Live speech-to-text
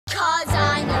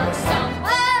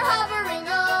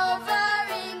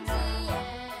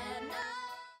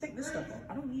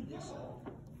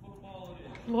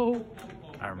Hello.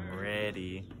 I'm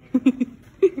ready. I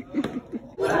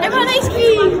brought ice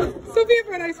cream! Sophia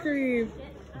brought ice cream.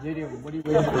 JD, what do you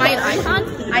rate? Am I an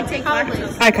icon? I take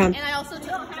lactose. Icon. And I also take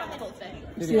the tropical thing.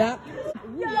 See that?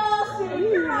 Y'all stick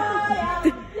your eye out.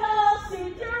 Y'all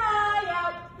stick your eye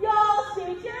out. Y'all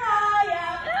stick your eye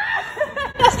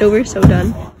out. Stover, so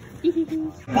done.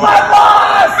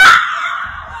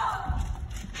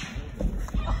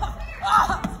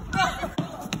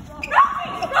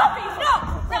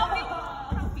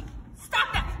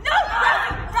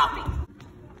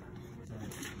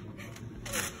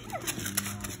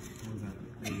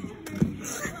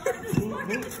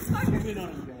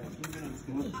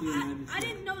 I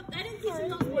didn't teach him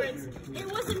those words. It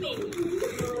wasn't me. I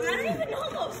don't even know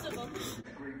most of them.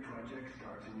 Great project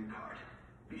starts in your cart.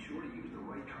 Be sure to use the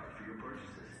right cart for your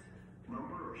purchases.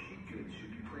 Lumber or sheet goods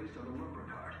should be placed on a lumber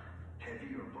cart.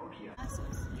 Heavy or bulky.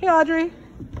 Hey Audrey,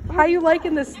 how are you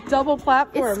liking this double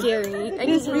platform? It's scary. It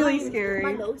is really scary.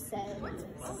 My nose said.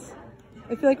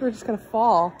 I feel like we're just gonna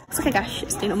fall. Looks like I got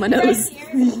shit stain on my nose.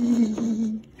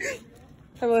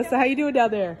 Hi Melissa, how you doing down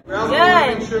there?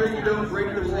 Good. Make sure you don't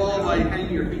break the wall by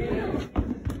hanging your feet.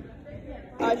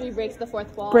 Audrey breaks the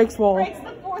fourth wall. Breaks wall. Breaks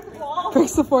the fourth wall.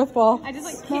 Breaks the fourth wall. I just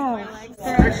like kick my legs.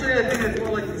 Actually, I think it's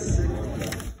more like the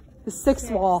sixth. The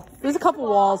sixth wall. There's a couple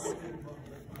walls.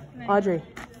 Audrey,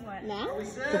 Now?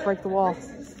 to break the wall.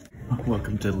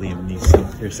 Welcome to Liam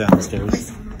Neeson. Your sound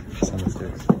stairs. Sound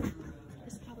stairs.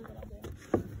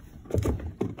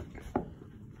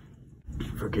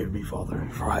 Forgive me, Father,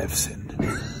 for I have sinned.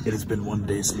 It has been 1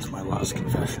 day since my last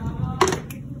confession.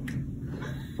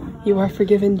 You are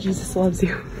forgiven. Jesus loves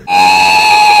you.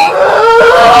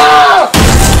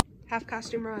 Half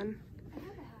costume run.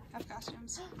 Half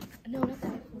costumes. No, not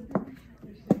that.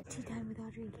 Tea time with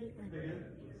Audrey and Caitlin.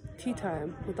 Tea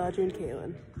time with Audrey and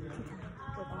Caitlin. Tea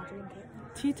time with Audrey and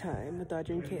Caitlin. Tea time with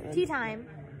Audrey and Caitlin. Tea time.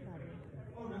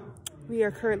 We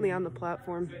are currently on the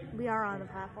platform. We are on the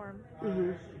platform.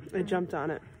 I jumped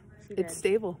on it. She It's did.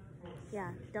 stable.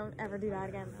 Yeah, don't ever do that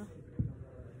again though.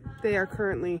 They are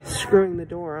currently screwing the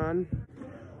door on.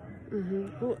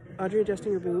 Ooh, Audrey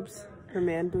adjusting her boobs. Her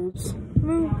man boobs.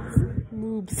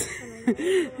 Moobs.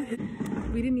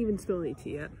 We didn't even spill any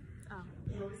tea yet. Oh,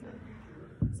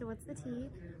 so what's the tea?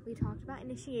 We talked about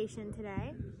initiation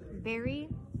today. Very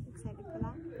excited for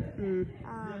that.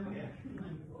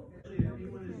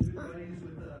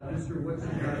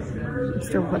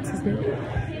 Mr. What's his name?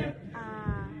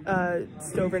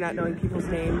 Stover not knowing people's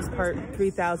names, part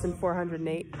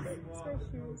 3408.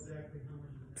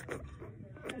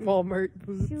 Walmart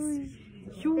boots.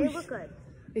 They look good.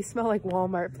 They smell like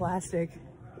Walmart plastic.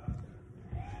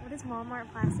 What does Walmart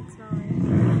plastic smell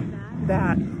like?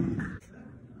 That.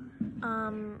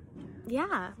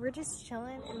 Yeah, we're just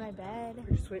chilling in my bed.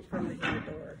 Just wait for him to hit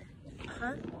the door.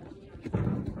 Huh?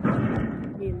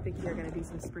 Me and Vicky are gonna do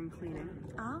some spring cleaning.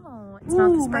 Oh, it's not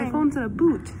the Ooh, spring. my phone's in a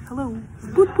boot. Hello.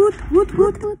 Boot, boot, boot,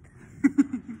 boot, boot.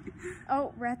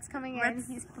 Oh, Rhett's coming in. Rhett's-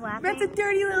 He's flapping That's a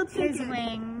dirty little his chicken.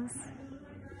 wings.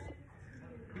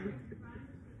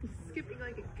 Skipping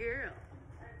like a girl.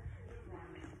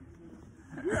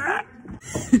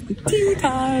 Tea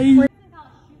time.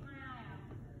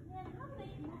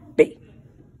 B.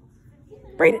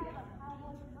 Brayden.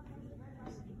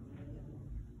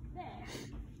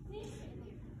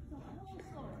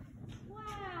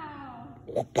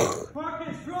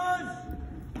 Marcus, run!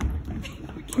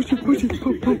 Push it, push it,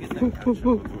 push, push, push, push,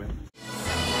 push.